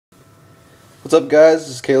What's up, guys? This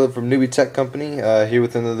is Caleb from Newbie Tech Company, here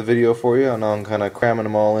with another video for you. I know I'm kind of cramming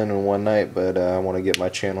them all in one night, but I want to get my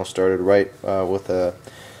channel started right with a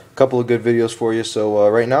couple of good videos for you. So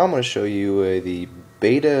right now I'm going to show you the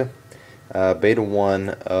beta 1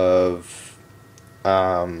 of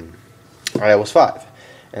iOS 5.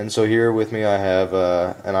 And so here with me I have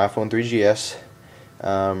an iPhone 3GS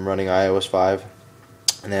running iOS 5,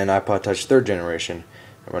 and then iPod Touch 3rd generation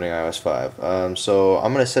running iOS 5. So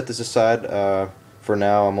I'm going to set this aside for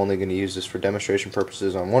now. I'm only going to use this for demonstration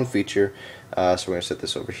purposes on one feature, so we're going to set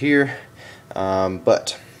this over here.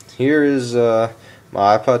 But here is my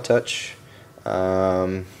iPod Touch.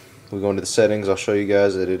 We go into the settings. I'll show you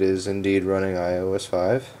guys that it is indeed running iOS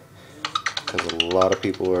 5, because a lot of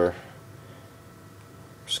people are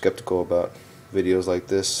skeptical about videos like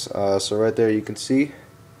this. So right there you can see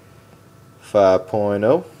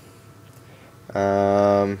 5.0.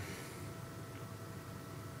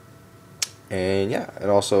 And yeah, and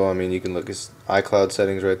also, I mean, you can look at iCloud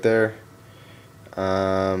settings right there.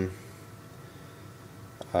 I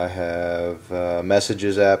have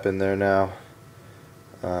Messages app in there now,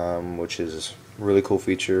 which is a really cool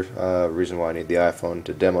feature. Reason why I need the iPhone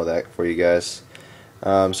to demo that for you guys.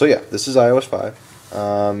 So yeah, this is iOS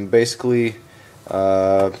 5. Basically,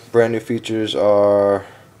 brand new features are,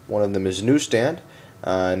 one of them is Newsstand.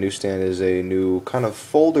 Newsstand is a new kind of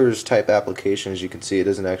folders type application. As you can see, it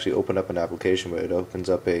doesn't actually open up an application, but it opens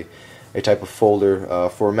up a type of folder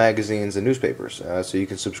for magazines and newspapers. So you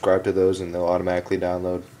can subscribe to those and they'll automatically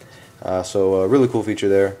download. So a really cool feature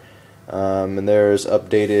there. And there's an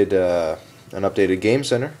updated Game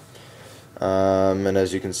Center. And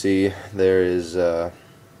as you can see, there is, if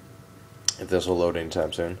this will load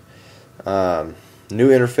anytime soon, new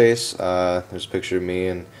interface. There's a picture of me,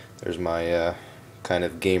 and there's my kind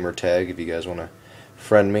of gamer tag if you guys want to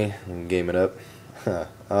friend me and game it up.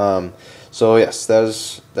 So yes, that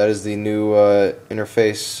is the new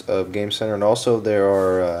interface of Game Center, and also there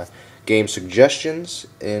are game suggestions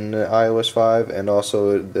in iOS 5, and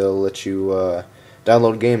also they'll let you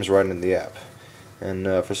download games right in the app. And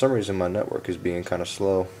for some reason my network is being kind of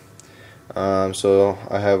slow. So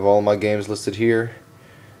I have all my games listed here,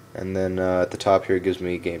 and then at the top here it gives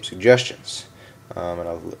me game suggestions.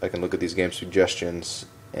 And I can look at these game suggestions,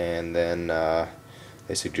 and then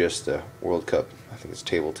they suggest the World Cup. I think it's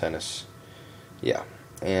table tennis. Yeah,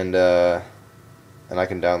 and I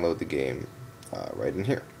can download the game right in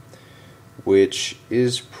here, which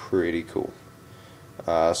is pretty cool.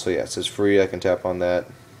 So yeah, it says free. I can tap on that.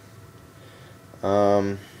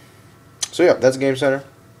 So yeah, that's Game Center.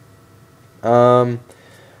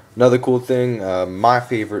 Another cool thing, my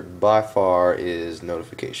favorite by far, is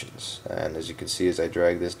notifications. And as you can see, as I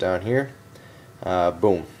drag this down here,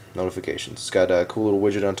 boom, notifications. It's got a cool little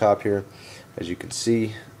widget on top here, as you can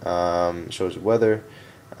see. It shows the weather.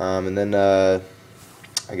 And then I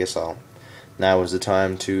guess now is the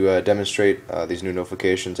time to demonstrate these new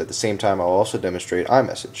notifications. At the same time, I'll also demonstrate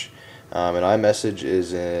iMessage. And iMessage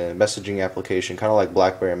is a messaging application, kind of like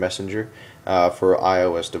BlackBerry Messenger, for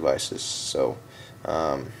iOS devices. So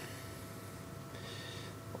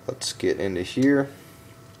let's get into here.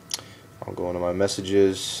 I'll go into my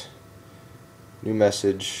messages, new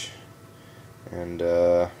message, and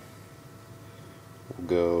we'll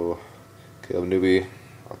go Caleb Newbie.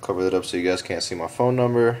 I'll cover that up so you guys can't see my phone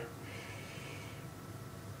number.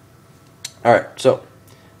 Alright, so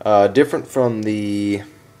different from the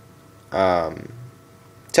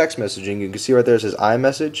text messaging, you can see right there it says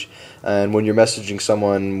iMessage, and when you're messaging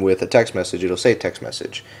someone with a text message, it'll say text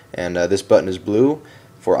message, and this button is blue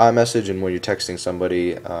for iMessage, and when you're texting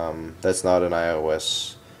somebody that's not an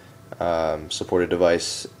iOS supported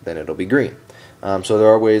device, then it'll be green. So there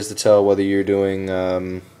are ways to tell whether you're doing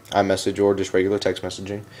iMessage or just regular text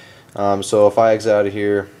messaging. So if I exit out of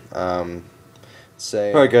here, alright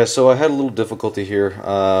guys, so I had a little difficulty here,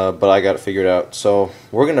 but I got it figured out. So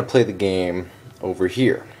we're going to play the game over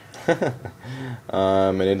here.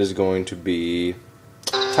 And it is going to be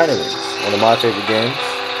Tiny Wings, one of my favorite games.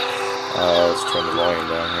 Let's turn the volume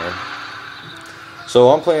down here. So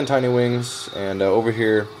I'm playing Tiny Wings, and over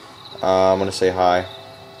here I'm going to say hi,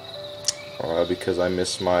 because I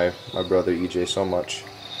miss my brother EJ so much.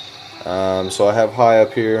 So I have hi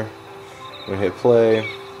up here. I'm going to hit play.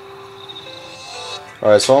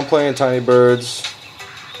 Alright, so I'm playing Tiny Birds,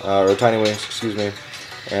 or Tiny Wings, excuse me,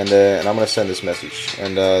 and I'm going to send this message.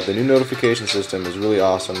 And the new notification system is really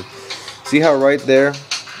awesome. See how right there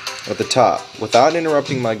at the top, without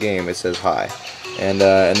interrupting my game, it says hi. And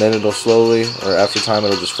then it'll slowly, or after time,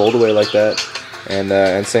 it'll just fold away like that,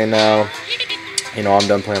 and say now, you know, I'm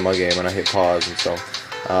done playing my game, and I hit pause. And so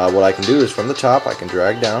what I can do is from the top, I can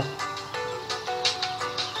drag down,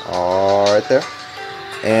 all right there,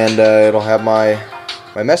 and it'll have my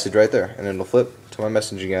message right there, and it'll flip to my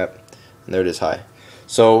messaging app, and there it is, hi.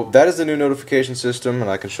 So that is the new notification system,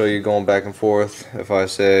 and I can show you going back and forth. If I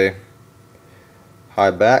say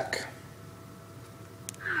hi back,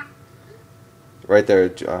 right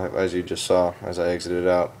there, as you just saw as I exited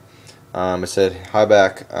out, it said hi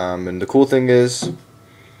back, and the cool thing is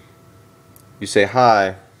you say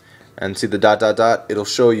hi and see the dot dot dot, it'll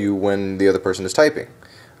show you when the other person is typing,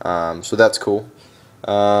 so that's cool.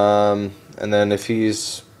 And then if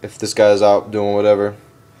this guy's out doing whatever,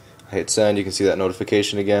 I hit send, you can see that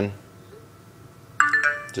notification again,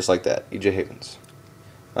 just like that, EJ Havens.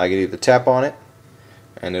 I can either tap on it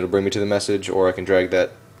and it'll bring me to the message, or I can drag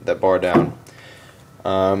that bar down,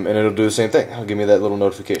 and it'll do the same thing. It'll give me that little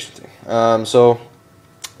notification thing. So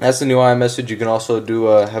that's the new iMessage. You can also do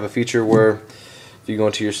have a feature where if you go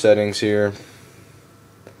into your settings here,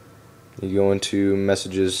 you go into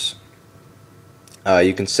messages,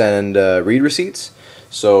 you can send read receipts,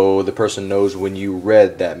 so the person knows when you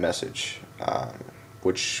read that message,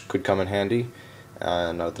 which could come in handy,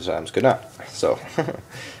 and other times could not. So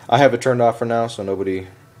I have it turned off for now, so nobody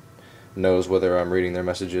knows whether I'm reading their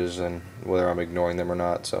messages and whether I'm ignoring them or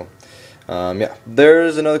not. So yeah,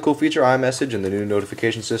 there's another cool feature, iMessage, and the new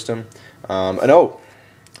notification system. And oh,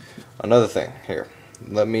 another thing here.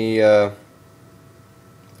 Let me. I'll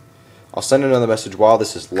send another message while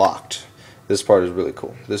this is locked. This part is really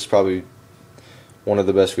cool. This is probably one of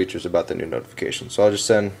the best features about the new notification. So I'll just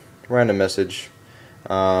send a random message,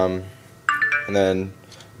 and then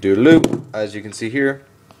do a loop, as you can see here.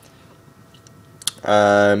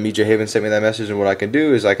 EJ Haven sent me that message, and what I can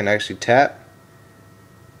do is I can actually tap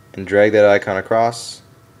and drag that icon across,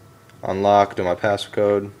 unlock, do my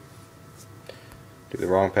passcode, do the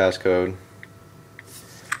wrong passcode,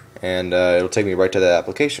 and it'll take me right to that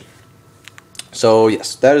application. So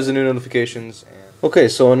yes, that is the new notifications. Okay,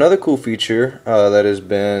 so another cool feature that has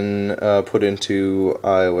been put into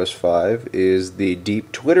iOS 5 is the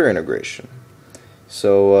deep Twitter integration.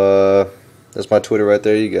 So that's my Twitter right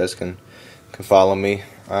there. You guys can follow me.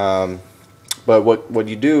 But what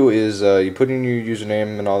you do is you put in your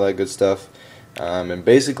username and all that good stuff, and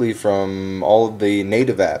basically from all of the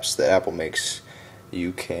native apps that Apple makes,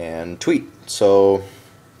 you can tweet. So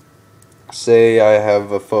say I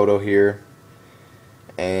have a photo here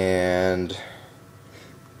and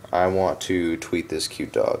I want to tweet this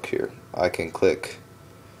cute dog here. I can click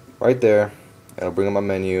right there, it'll bring up my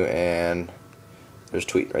menu, and there's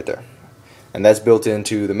tweet right there. And that's built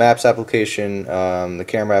into the Maps application, the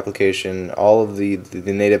camera application, all of the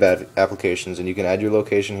native applications, and you can add your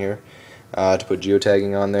location here to put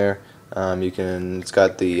geotagging on there. It's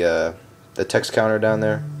got the text counter down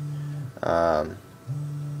there.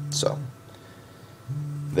 So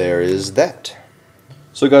there is that.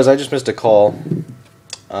 So guys, I just missed a call,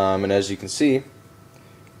 and as you can see,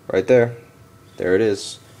 right there it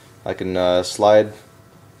is. I can slide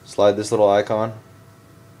this little icon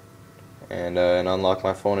and unlock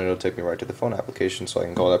my phone, and it'll take me right to the phone application, so I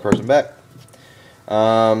can call that person back.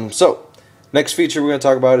 So next feature we're going to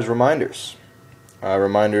talk about is reminders.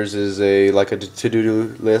 Reminders is like a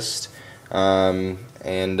to-do list, and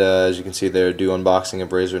as you can see there, do unboxing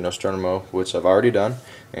of Razor Nostromo, which I've already done,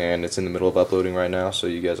 and it's in the middle of uploading right now, so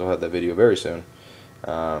you guys will have that video very soon.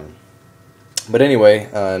 But anyway,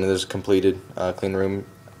 and there's a completed clean room,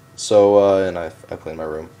 so and I've cleaned my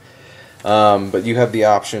room. But you have the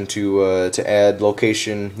option to add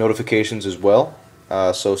location notifications as well.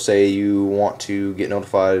 So say you want to get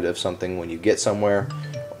notified of something when you get somewhere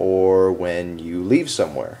or when you leave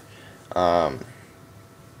somewhere.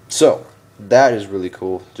 So that is really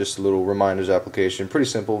cool. Just a little reminders application. Pretty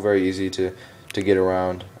simple, very easy to get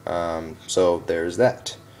around. So there's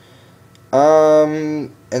that.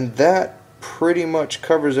 And that pretty much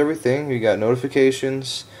covers everything. We got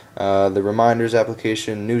notifications, the reminders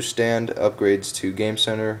application, newsstand, upgrades to Game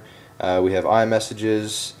Center. We have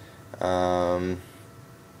iMessages.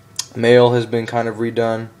 Mail has been kind of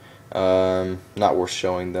redone. Not worth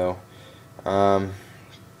showing though.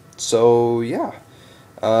 So yeah.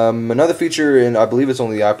 Another feature, and I believe it's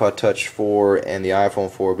only the iPod Touch 4 and the iPhone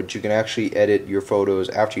 4, but you can actually edit your photos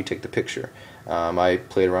after you take the picture. I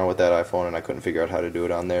played around with that iPhone and I couldn't figure out how to do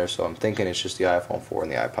it on there, so I'm thinking it's just the iPhone 4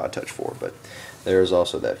 and the iPod Touch 4, but there is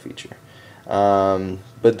also that feature.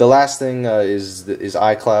 But the last thing is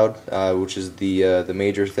iCloud, which is the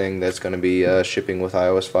major thing that's going to be shipping with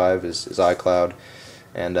iOS 5 is iCloud,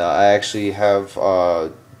 and I actually have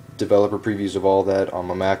developer previews of all that on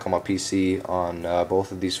my Mac, on my PC, on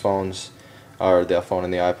both of these phones, or the phone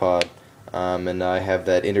and the iPod. and I have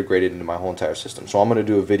that integrated into my whole entire system. So I'm going to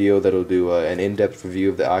do a video that'll do an in-depth review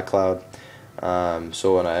of the iCloud.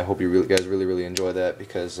 And I hope you guys really enjoy that,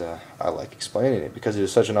 because I like explaining it, because it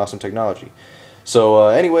is such an awesome technology. So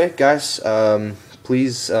anyway, guys,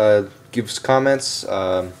 please give us comments.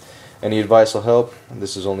 Any advice will help.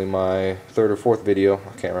 This is only my third or fourth video,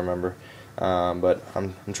 I can't remember. But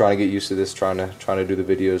I'm trying to get used to this, trying to do the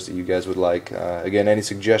videos that you guys would like. Again, any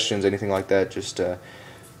suggestions, anything like that, just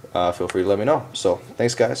feel free to let me know. So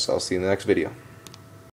thanks, guys. I'll see you in the next video.